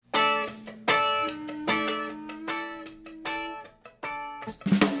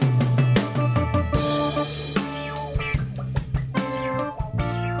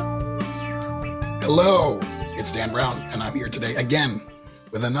Dan Brown, and I'm here today again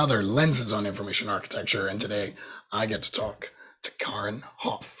with another Lenses on Information Architecture, and today I get to talk to Kaarin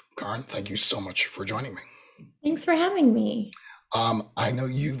Hoff. Kaarin, thank you so much for joining me. Thanks for having me. I know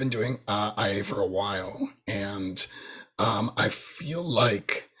you've been doing IA for a while, and I feel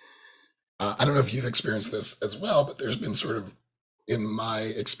like, I don't know if you've experienced this as well, but there's been sort of, in my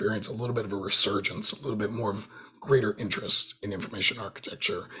experience, a little bit of a resurgence, a little bit more of greater interest in information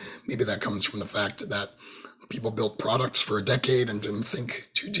architecture. Maybe that comes from the fact that people built products for a decade and didn't think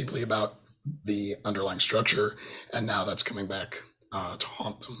too deeply about the underlying structure, and now that's coming back to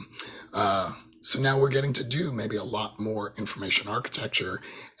haunt them. So now we're getting to do maybe a lot more information architecture,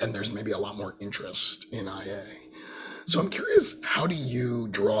 and there's maybe a lot more interest in IA. So I'm curious, how do you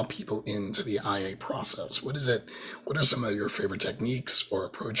draw people into the IA process? What is it? What are some of your favorite techniques or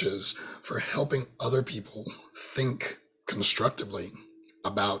approaches for helping other people think constructively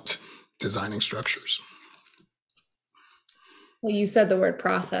about designing structures? Well, you said the word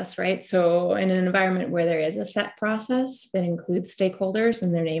process, right? So in an environment where there is a set process that includes stakeholders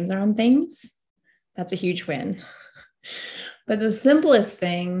and their names are on things, that's a huge win. But the simplest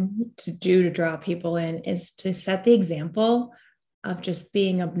thing to do to draw people in is to set the example of just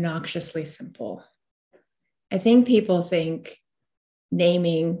being obnoxiously simple. I think people think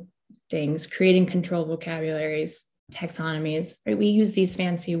naming things, creating control vocabularies, taxonomies, right? We use these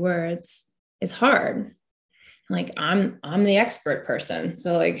fancy words is hard. Like I'm the expert person.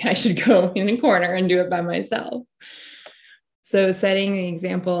 So like I should go in a corner and do it by myself. So setting the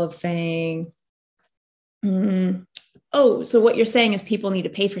example of saying, oh, so what you're saying is people need to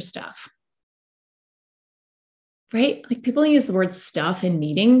pay for stuff, right? Like people use the word stuff in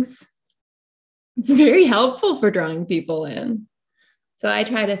meetings. It's very helpful for drawing people in. So I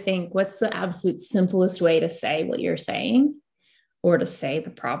try to think, what's the absolute simplest way to say what you're saying, or to say the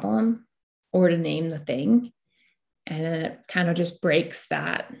problem, or to name the thing? And then it kind of just breaks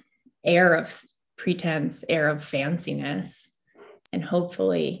that air of pretense, air of fanciness. And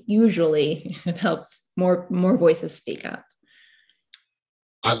hopefully, usually it helps more voices speak up.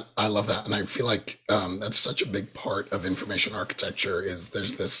 I love that. And I feel like that's such a big part of information architecture is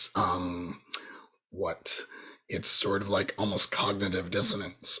there's this, it's sort of like almost cognitive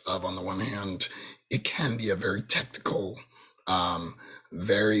dissonance of, on the one hand, it can be a very technical,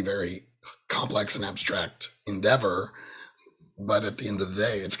 very, very complex and abstract endeavor, but at the end of the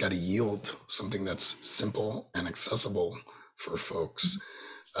day, it's got to yield something that's simple and accessible for folks.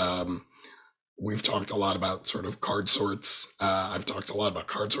 We've talked a lot about sort of card sorts. I've talked a lot about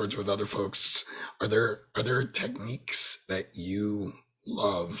card sorts with other folks. Are there techniques that you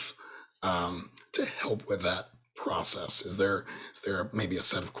love to help with that process? Is there maybe a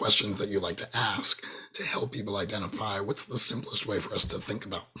set of questions that you like to ask to help people identify what's the simplest way for us to think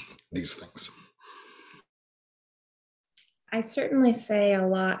about these things? I certainly say a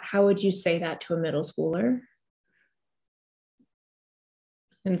lot, how would you say that to a middle schooler?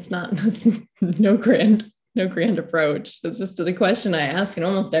 And it's no grand approach. It's just a question I ask in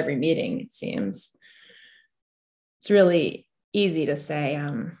almost every meeting, it seems. It's really easy to say,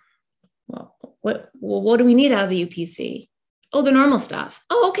 what do we need out of the UPC? Oh, the normal stuff.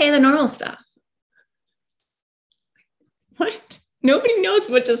 Oh, okay, the normal stuff. What? Nobody knows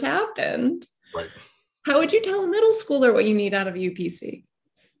what just happened. Right. How would you tell a middle schooler what you need out of UPC?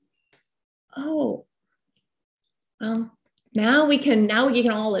 Oh, well, now we can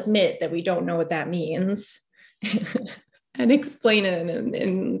all admit that we don't know what that means and explain it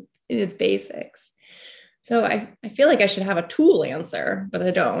in its basics. So I feel like I should have a tool answer, but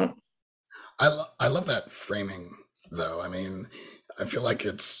I don't. I love that framing, though. I mean, I feel like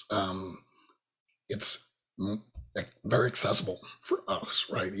it's very accessible for us,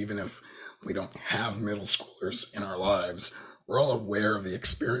 right? Even if we don't have middle schoolers in our lives, we're all aware of the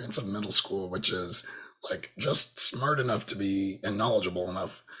experience of middle school, which is like just smart enough to be and knowledgeable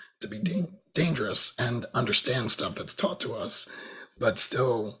enough to be dangerous and understand stuff that's taught to us, but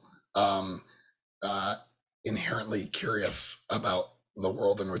still inherently curious about the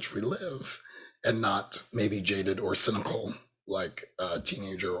world in which we live and not maybe jaded or cynical like a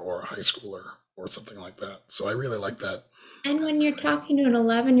teenager or a high schooler or something like that. So I really like that. And when you're talking to an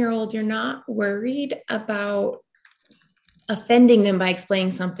 11-year-old, you're not worried about offending them by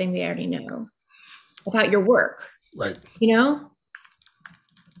explaining something they already know about your work. Right. You know,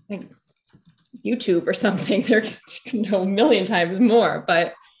 like YouTube or something, they're going to know a million times more,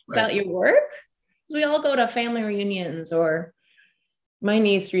 but about your work, we all go to family reunions, or my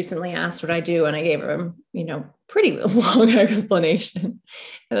niece recently asked what I do, and I gave her, pretty long explanation.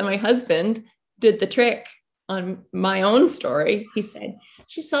 And then my husband did the trick on my own story. He said,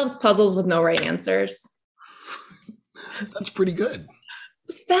 she solves puzzles with no right answers. That's pretty good.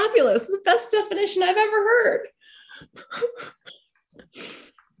 It's fabulous. It's the best definition I've ever heard.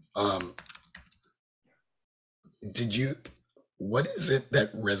 Um, did you, what is it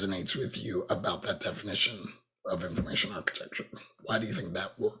that resonates with you about that definition of information architecture? Why do you think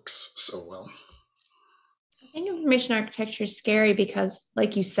that works so well? I think information architecture is scary because,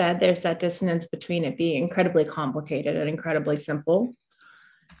 like you said, there's that dissonance between it being incredibly complicated and incredibly simple,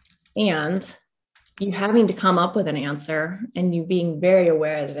 and you having to come up with an answer and you being very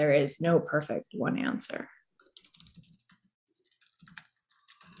aware that there is no perfect one answer.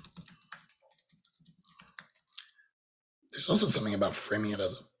 There's also something about framing it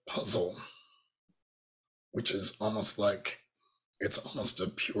as a puzzle, which is almost like it's almost a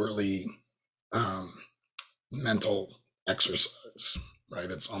purely mental exercise,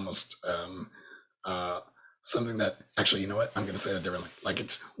 right? It's almost something that actually, you know what? I'm going to say that differently. Like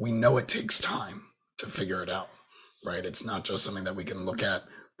we know it takes time to figure it out, right? It's not just something that we can look at,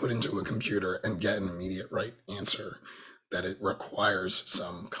 put into a computer, and get an immediate right answer. That it requires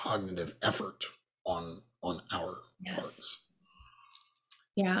some cognitive effort on our parts.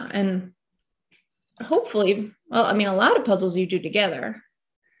 Yeah, and hopefully, well, I mean, a lot of puzzles you do together.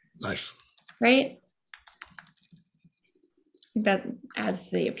 Nice. Right? That adds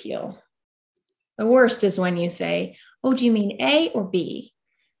to the appeal. The worst is when you say, oh, do you mean A or B?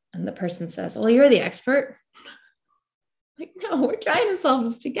 And the person says, well, you're the expert. Like, no, we're trying to solve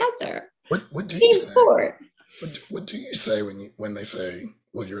this together. What do you say? Sport. What do you say when they say,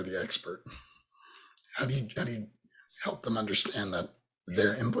 well, you're the expert? How do you help them understand that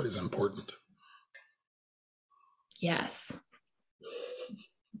their input is important? Yes.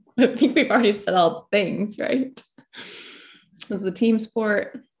 I think we've already said all the things, right? It's a team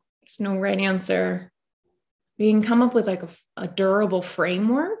sport. There's no right answer. We can come up with like a durable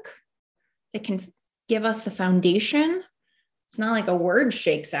framework that can give us the foundation. It's not like a word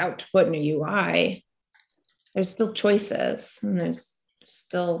shakes out to put in a UI. There's still choices, and there's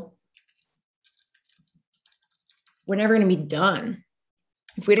still, we're never going to be done.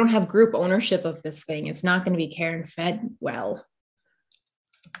 If we don't have group ownership of this thing, it's not going to be care and fed well.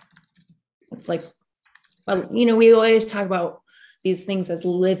 It's like, well, you know, we always talk about these things as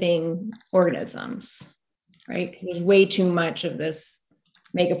living organisms, right? There's way too much of this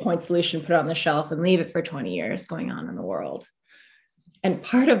make a point solution, put it on the shelf and leave it for 20 years going on in the world. And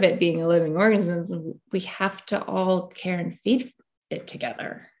part of it being a living organism is we have to all care and feed it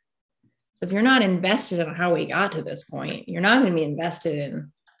together. So if you're not invested in how we got to this point, you're not going to be invested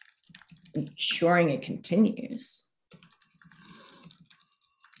in ensuring it continues.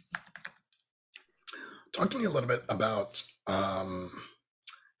 Talk to me a little bit about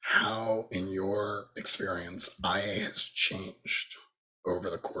how, in your experience, IA has changed over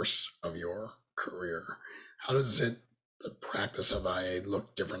the course of your career. How does the practice of IA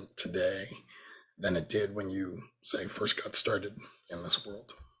look different today than it did when you, say, first got started in this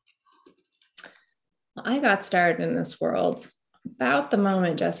world? I got started in this world about the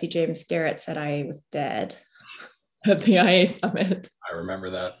moment Jesse James Garrett said IA was dead at the IA summit. I remember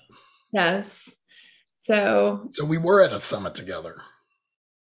that. Yes. So we were at a summit together.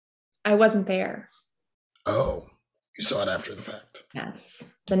 I wasn't there. Oh, you saw it after the fact. Yes.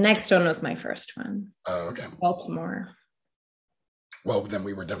 The next one was my first one. Oh, okay. Baltimore. Well, then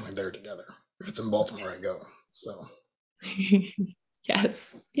we were definitely there together. If it's in Baltimore, I go. So.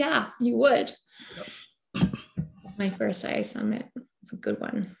 Yes. Yeah, you would. Yes. My first IA summit. It's a good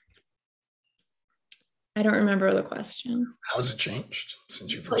one. I don't remember the question. How has it changed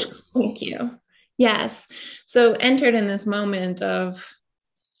since you first got involved? Thank you. Yes. So entered in this moment of,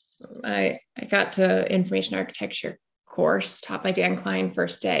 I got to information architecture course taught by Dan Klein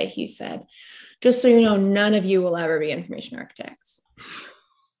first day. He said, just so you know, none of you will ever be information architects.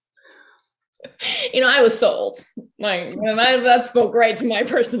 You know, I was sold. Like, that spoke right to my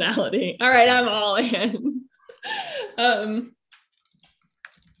personality. All right, I'm all in.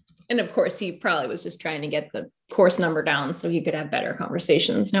 And of course, he probably was just trying to get the course number down so he could have better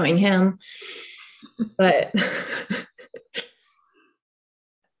conversations, knowing him. But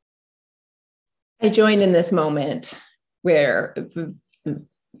I joined in this moment where the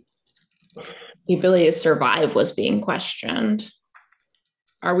ability to survive was being questioned.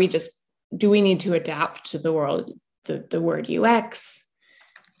 Do we need to adapt to the world, the word UX?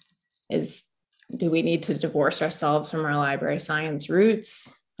 Do we need to divorce ourselves from our library science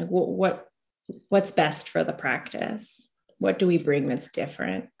roots? Like what's best for the practice? What do we bring that's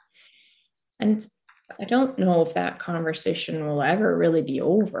different? And I don't know if that conversation will ever really be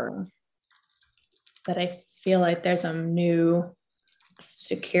over, but I feel like there's a new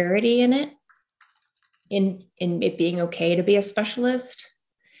security in it. in it being okay to be a specialist.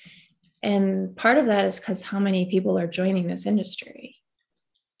 And part of that is because how many people are joining this industry.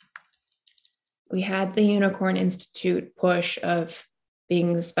 We had the Unicorn Institute push of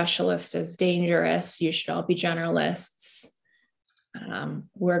being the specialist is dangerous. You should all be generalists.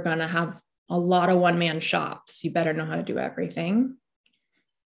 We're going to have a lot of one-man shops. You better know how to do everything.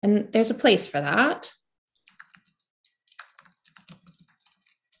 And there's a place for that.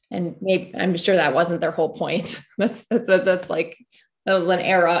 And maybe, I'm sure that wasn't their whole point. That's like, that was an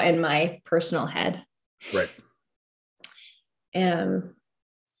era in my personal head. Right.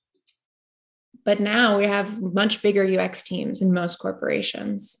 But now we have much bigger UX teams in most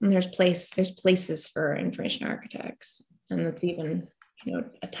corporations, and there's places for information architects, and that's even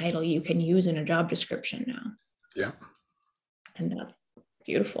a title you can use in a job description now. Yeah. And that's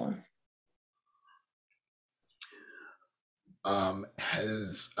beautiful. That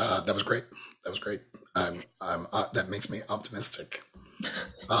was great. That was great. That makes me optimistic.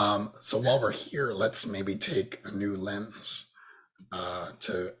 So while we're here, let's maybe take a new lens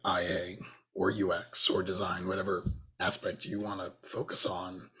to IA or UX or design, whatever aspect you want to focus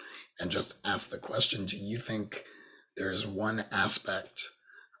on, and just ask the question, do you think there's one aspect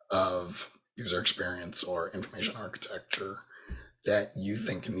of user experience or information architecture that you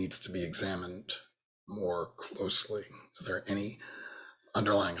think needs to be examined more closely? Is there any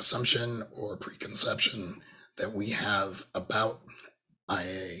underlying assumption or preconception that we have about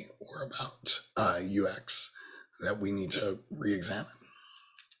IA or about UX that we need to re-examine?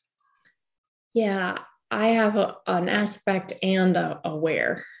 Yeah, I have an aspect and a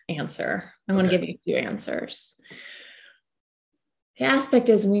where answer. I want to give you two answers. The aspect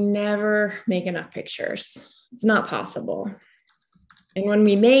is we never make enough pictures. It's not possible. And when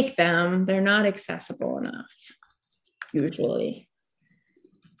we make them, they're not accessible enough, usually.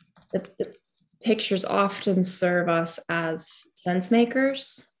 The pictures often serve us as sense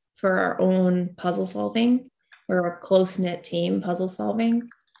makers for our own puzzle solving. We're a close-knit team puzzle solving.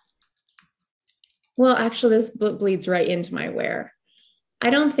 Well, actually, this bleeds right into my where. I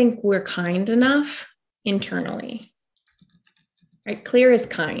don't think we're kind enough internally. Right? Clear is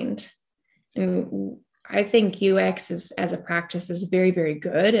kind. And I think UX as a practice is very, very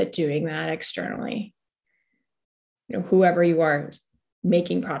good at doing that externally. Whoever you are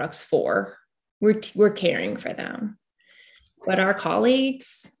making products for, we're caring for them. But our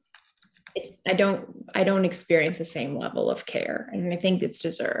colleagues, I don't experience the same level of care, and I think it's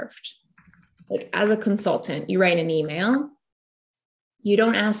deserved. Like as a consultant, you write an email, you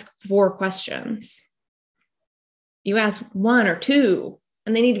don't ask 4 questions. You ask 1 or 2,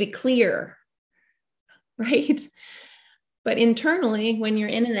 and they need to be clear, right? But internally, when you're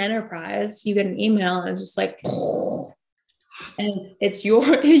in an enterprise, you get an email and it's just like, and it's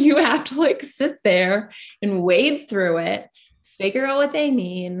you have to like sit there and wade through it, figure out what they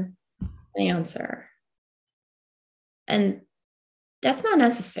mean, answer. And that's not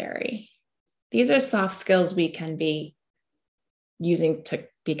necessary. These are soft skills we can be using to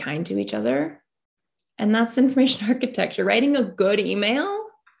be kind to each other. And that's information architecture. Writing a good email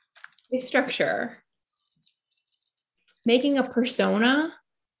is structure. Making a persona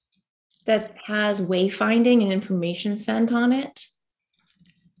that has wayfinding and information sent on it,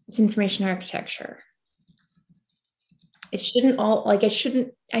 it's information architecture. It shouldn't all, like, I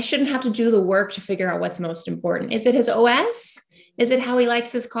shouldn't have to do the work to figure out what's most important. Is it his OS? Is it how he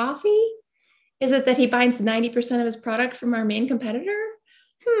likes his coffee? Is it that he buys 90% of his product from our main competitor?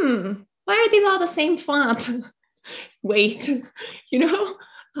 Why are these all the same font? Wait, so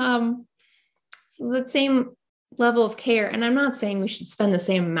that same level of care. And I'm not saying we should spend the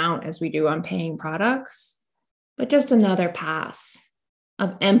same amount as we do on paying products, but just another pass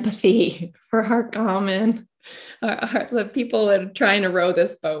of empathy for our common, the people that are trying to row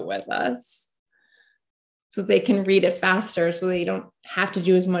this boat with us, so they can read it faster, so they don't have to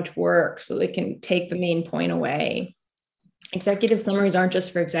do as much work, so they can take the main point away. Executive summaries aren't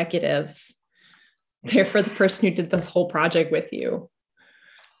just for executives. They're for the person who did this whole project with you.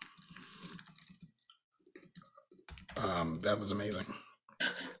 That was amazing.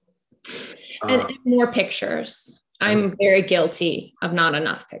 And more pictures. I'm very guilty of not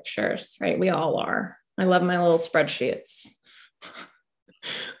enough pictures, right? We all are. I love my little spreadsheets.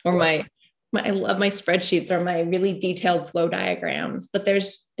 Or I love my spreadsheets or my really detailed flow diagrams, but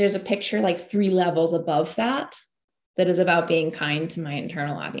there's a picture like 3 levels above that is about being kind to my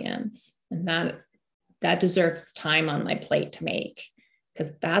internal audience. And that deserves time on my plate to make,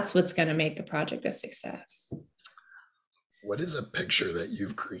 because that's what's going to make the project a success. What is a picture that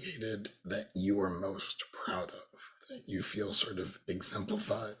you've created that you are most proud of, that you feel sort of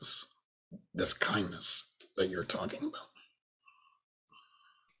exemplifies this kindness that you're talking about?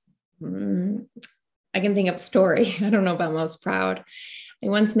 I can think of a story. I don't know about most proud. I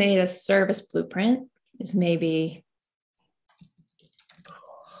once made a service blueprint. It's maybe,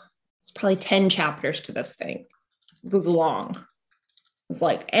 it's probably 10 chapters to this thing. It was long. It's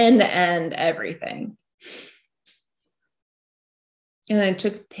like end to end everything. And I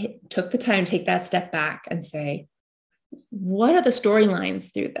took the time to take that step back and say, what are the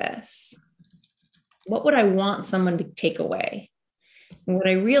storylines through this? What would I want someone to take away? And what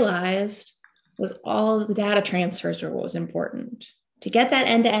I realized was all of the data transfers were what was important. To get that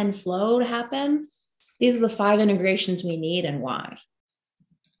end-to-end flow to happen, these are the 5 integrations we need and why.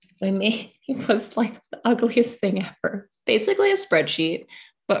 So it was like the ugliest thing ever. It's basically a spreadsheet,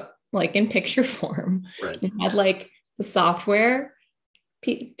 but like in picture form. Right. It had like the software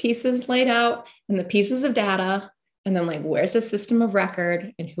pieces laid out and the pieces of data, and then like where's the system of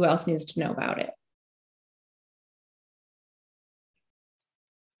record and who else needs to know about it.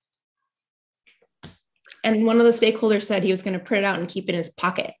 And one of the stakeholders said he was going to print it out and keep it in his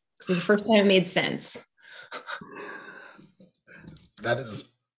pocket. So the first time it made sense. That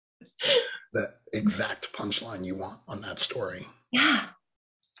is the exact punchline you want on that story. Yeah.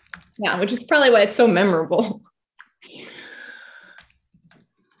 Yeah, which is probably why it's so memorable.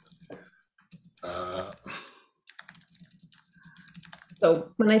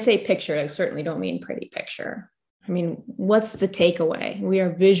 So when I say picture, I certainly don't mean pretty picture. I mean, what's the takeaway? We are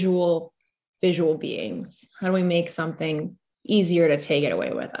visual beings. How do we make something easier to take it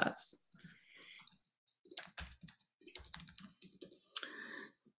away with us?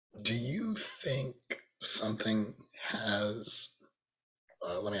 Do you think something has,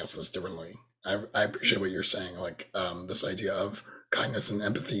 let me ask this differently. I appreciate what you're saying, like this idea of kindness and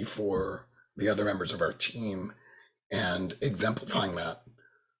empathy for the other members of our team and exemplifying that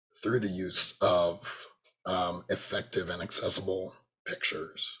through the use of effective and accessible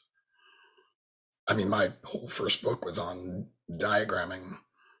pictures. I mean, my whole first book was on diagramming,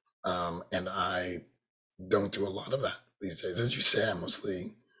 and I don't do a lot of that these days. As you say, I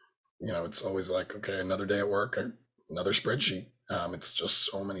mostly, it's always like, okay, another day at work, another spreadsheet. It's just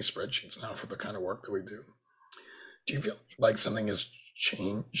so many spreadsheets now for the kind of work that we do. Do you feel like something has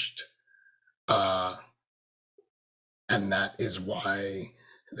changed? And that is why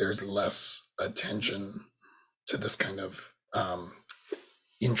there's less attention to this kind of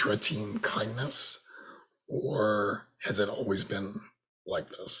intra-team kindness? Or has it always been like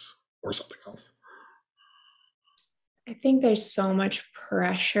this or something else? I think there's so much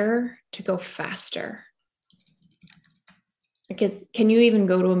pressure to go faster. Because can you even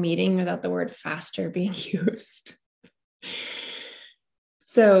go to a meeting without the word faster being used?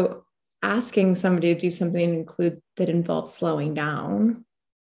 So asking somebody to do something that involves slowing down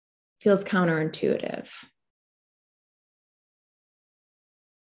feels counterintuitive,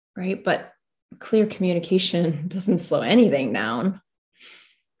 right? But clear communication doesn't slow anything down.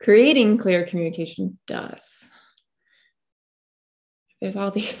 Creating clear communication does. There's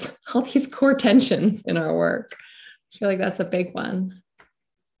all these core tensions in our work. I feel like that's a big one.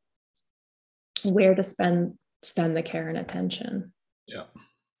 Where to spend the care and attention. Yeah.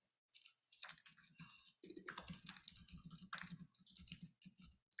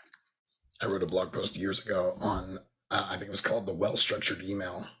 I wrote a blog post years ago on, I think it was called The Well-Structured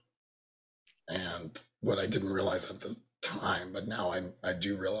Email. And what I didn't realize at the time, but now I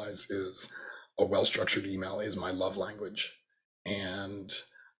do realize, is a well-structured email is my love language. And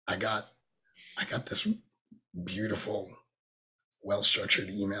I got this beautiful, well-structured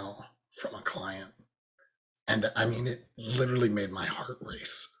email from a client. And I mean, it literally made my heart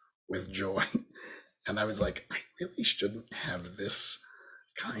race with joy. And I was like, I really shouldn't have this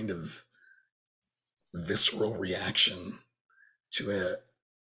kind of visceral reaction to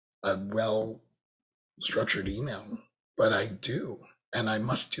a well structured email, but I do, and I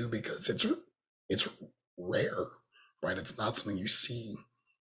must do because it's rare, right? It's not something you see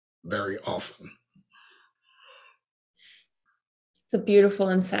very often. It's a beautiful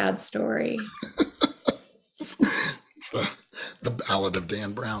and sad story. the Ballad of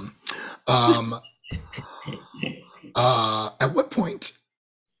Dan Brown. At what point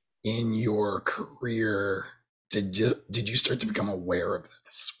in your career did you start to become aware of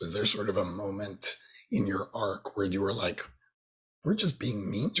this? Was there sort of a moment in your arc where you were like, we're just being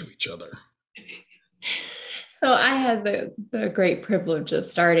mean to each other? So I had the great privilege of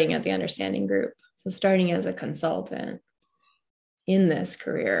starting at the Understanding Group. So starting as a consultant in this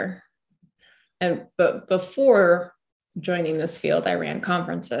career. But before joining this field, I ran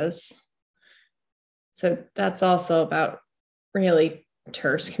conferences. So that's also about really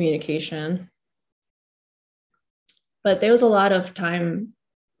terse communication. But there was a lot of time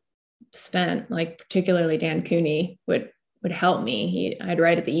spent, like particularly Dan Cooney would help me. I'd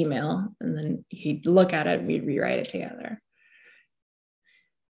write at the email and then he'd look at it and we'd rewrite it together.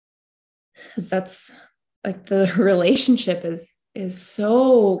 Because that's like the relationship is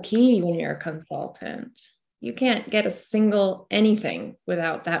so key when you're a consultant. You can't get a single anything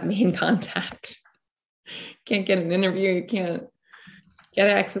without that main contact. Can't get an interview, you can't get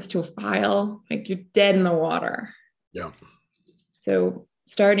access to a file, like you're dead in the water. Yeah. So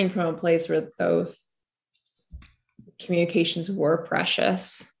starting from a place where those communications were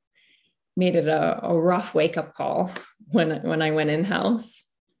precious made it a rough wake-up call when I went in-house.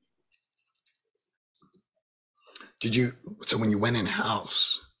 So when you went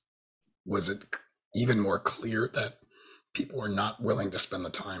in-house, was it even more clear that people were not willing to spend the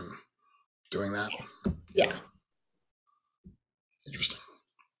time doing that? Yeah. Interesting.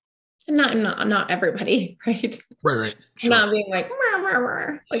 Not everybody, right? Right. Sure. Not being like, rah, rah,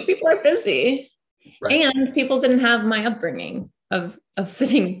 rah. Like people are busy. Right. And people didn't have my upbringing of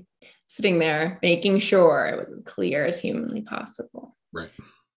sitting there, making sure it was as clear as humanly possible. Right.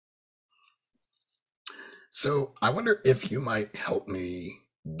 So I wonder if you might help me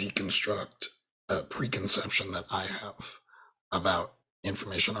deconstruct a preconception that I have about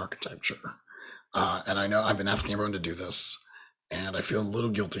information architecture. And I know I've been asking everyone to do this, and I feel a little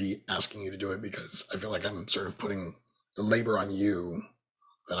guilty asking you to do it because I feel like I'm sort of putting the labor on you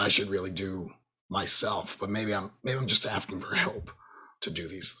that I should really do myself. But maybe I'm just asking for help to do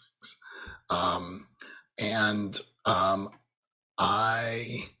these things.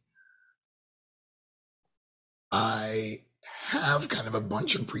 I have kind of a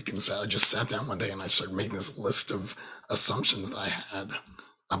bunch of preconceived. I just sat down one day and I started making this list of assumptions that I had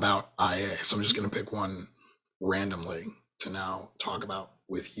about IA. So I'm just going to pick one randomly to now talk about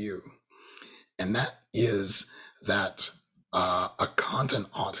with you. And that is that a content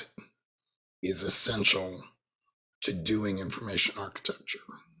audit is essential to doing information architecture.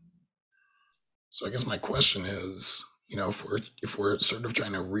 So I guess my question is, if we're sort of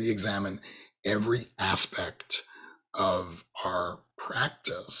trying to re-examine every aspect of our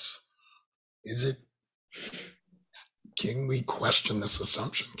practice, can we question this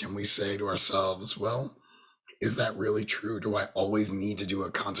assumption? Can we say to ourselves, well, is that really true? Do I always need to do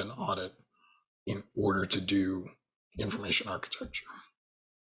a content audit in order to do information architecture?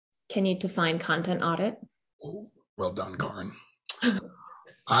 Can you define content audit? Oh, well done, Kaarin.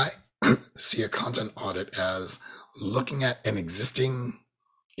 I see a content audit as looking at an existing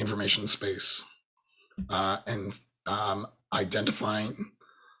information space and identifying,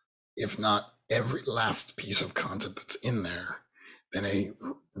 if not every last piece of content that's in there, then a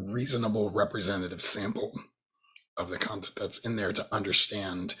reasonable representative sample of the content that's in there to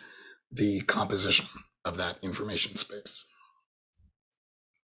understand the composition of that information space.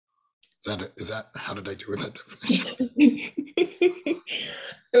 Is that how did I do with that definition?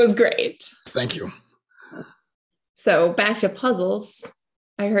 It was great. Thank you. So back to puzzles.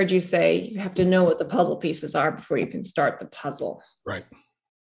 I heard you say you have to know what the puzzle pieces are before you can start the puzzle. Right.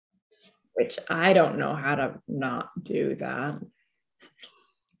 Which I don't know how to not do that.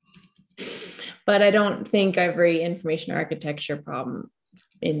 But I don't think every information architecture problem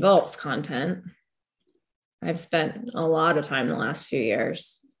involves content. I've spent a lot of time in the last few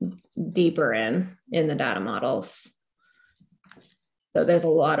years deeper in the data models. So there's a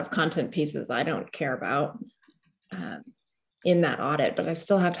lot of content pieces I don't care about in that audit, but I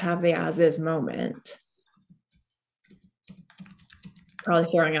still have to have the as-is moment.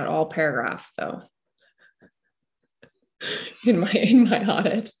 Probably throwing out all paragraphs though in my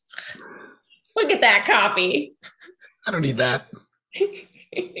audit. Look at that copy. I don't need that.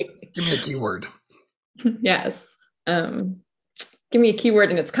 Give me a keyword. Yes. Give me a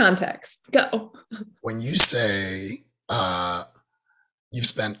keyword in its context. Go. When you say you've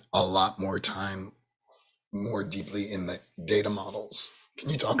spent a lot more time more deeply in the data models, can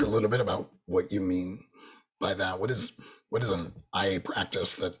you talk a little bit about what you mean by that? What is an IA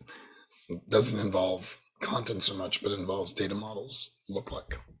practice that doesn't involve content so much but involves data models look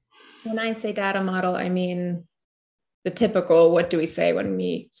like? When I say data model, I mean the typical, what do we say when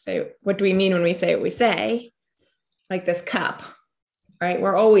we say, what do we mean when we say what we say? Like this cup, right?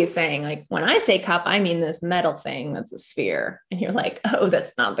 We're always saying, like, when I say cup, I mean this metal thing that's a sphere. And you're like, oh,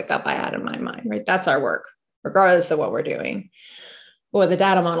 that's not the cup I had in my mind, right? That's our work, regardless of what we're doing. Or the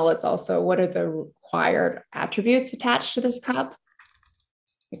data model, it's also, what are the required attributes attached to this cup?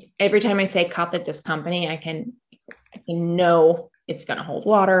 Every time I say cup at this company, I can know it's going to hold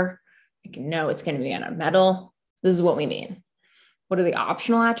water. I can know it's going to be on a metal. This is what we mean. What are the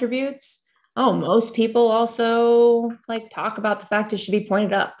optional attributes? Oh, most people also like talk about the fact it should be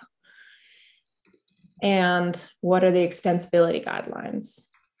pointed up. And what are the extensibility guidelines?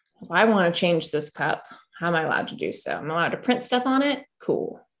 If I want to change this cup, how am I allowed to do so? I'm allowed to print stuff on it?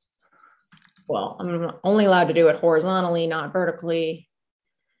 Cool. Well, I'm only allowed to do it horizontally, not vertically.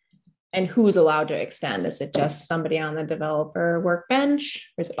 And who's allowed to extend? Is it just somebody on the developer workbench,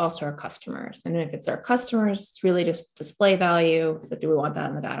 or is it also our customers? And if it's our customers, it's really just display value. So do we want that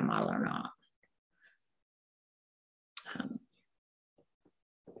in the data model or not?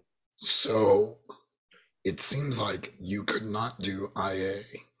 So it seems like you could not do IA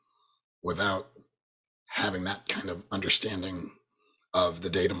without having that kind of understanding of the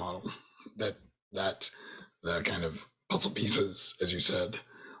data model, that the kind of puzzle pieces, as you said,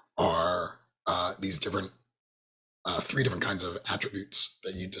 are these different three different kinds of attributes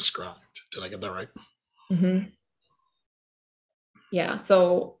that you described. Did I get that right? Mm-hmm. Yeah.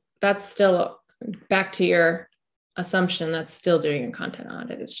 So that's still back to your assumption. That's still doing a content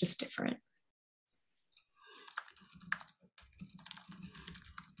audit. It's just different.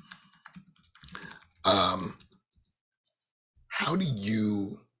 How do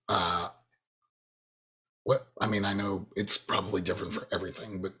you what I mean, I know it's probably different for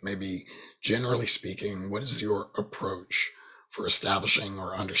everything, but maybe generally speaking, what is your approach for establishing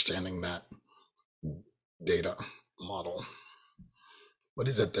or understanding that data model? What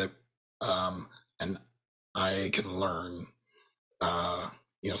is it that an IA can learn?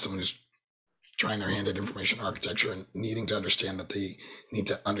 Someone who's trying their hand at information architecture and needing to understand that they need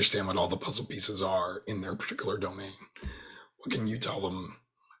to understand what all the puzzle pieces are in their particular domain. What can you tell them?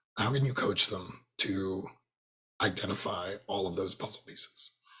 How can you coach them to identify all of those puzzle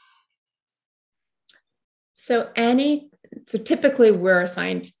pieces? So typically we're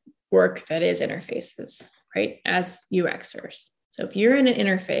assigned work that is interfaces, right? As UXers. So if you're in an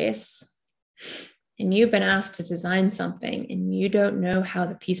interface and you've been asked to design something and you don't know how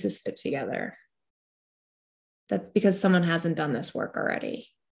the pieces fit together, that's because someone hasn't done this work already.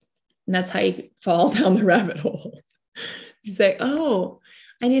 And that's how you fall down the rabbit hole. You say, oh,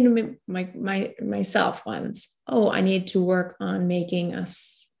 I need to make myself once. Oh, I need to work on making a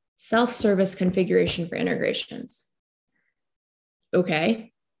self-service configuration for integrations.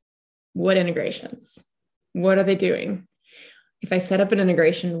 Okay, what integrations? What are they doing? If I set up an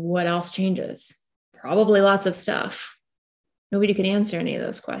integration, what else changes? Probably lots of stuff. Nobody can answer any of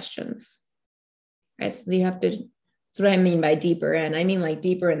those questions. Right? So you have to, that's what I mean by deeper in. I mean like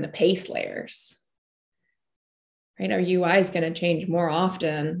deeper in the pace layers. Right? Our UI is going to change more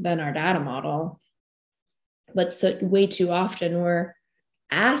often than our data model. But so way too often we're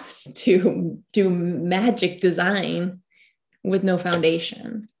asked to do magic design with no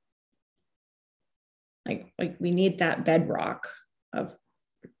foundation. Like we need that bedrock of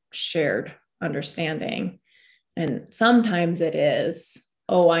shared understanding. And sometimes it is,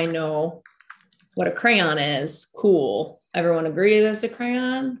 oh, I know what a crayon is. Cool. Everyone agrees it's a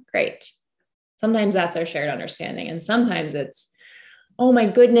crayon? Great. Sometimes that's our shared understanding. And sometimes it's, oh my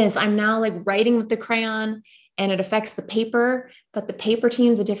goodness, I'm now like writing with the crayon and it affects the paper, but the paper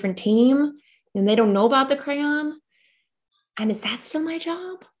team's a different team and they don't know about the crayon. And is that still my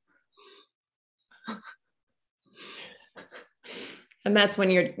job? And that's when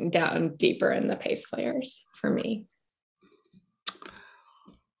you're down deeper in the pace layers for me.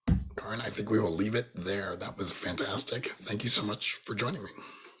 Kaarin, I think we will leave it there. That was fantastic. Thank you so much for joining me.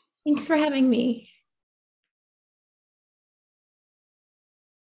 Thanks for having me.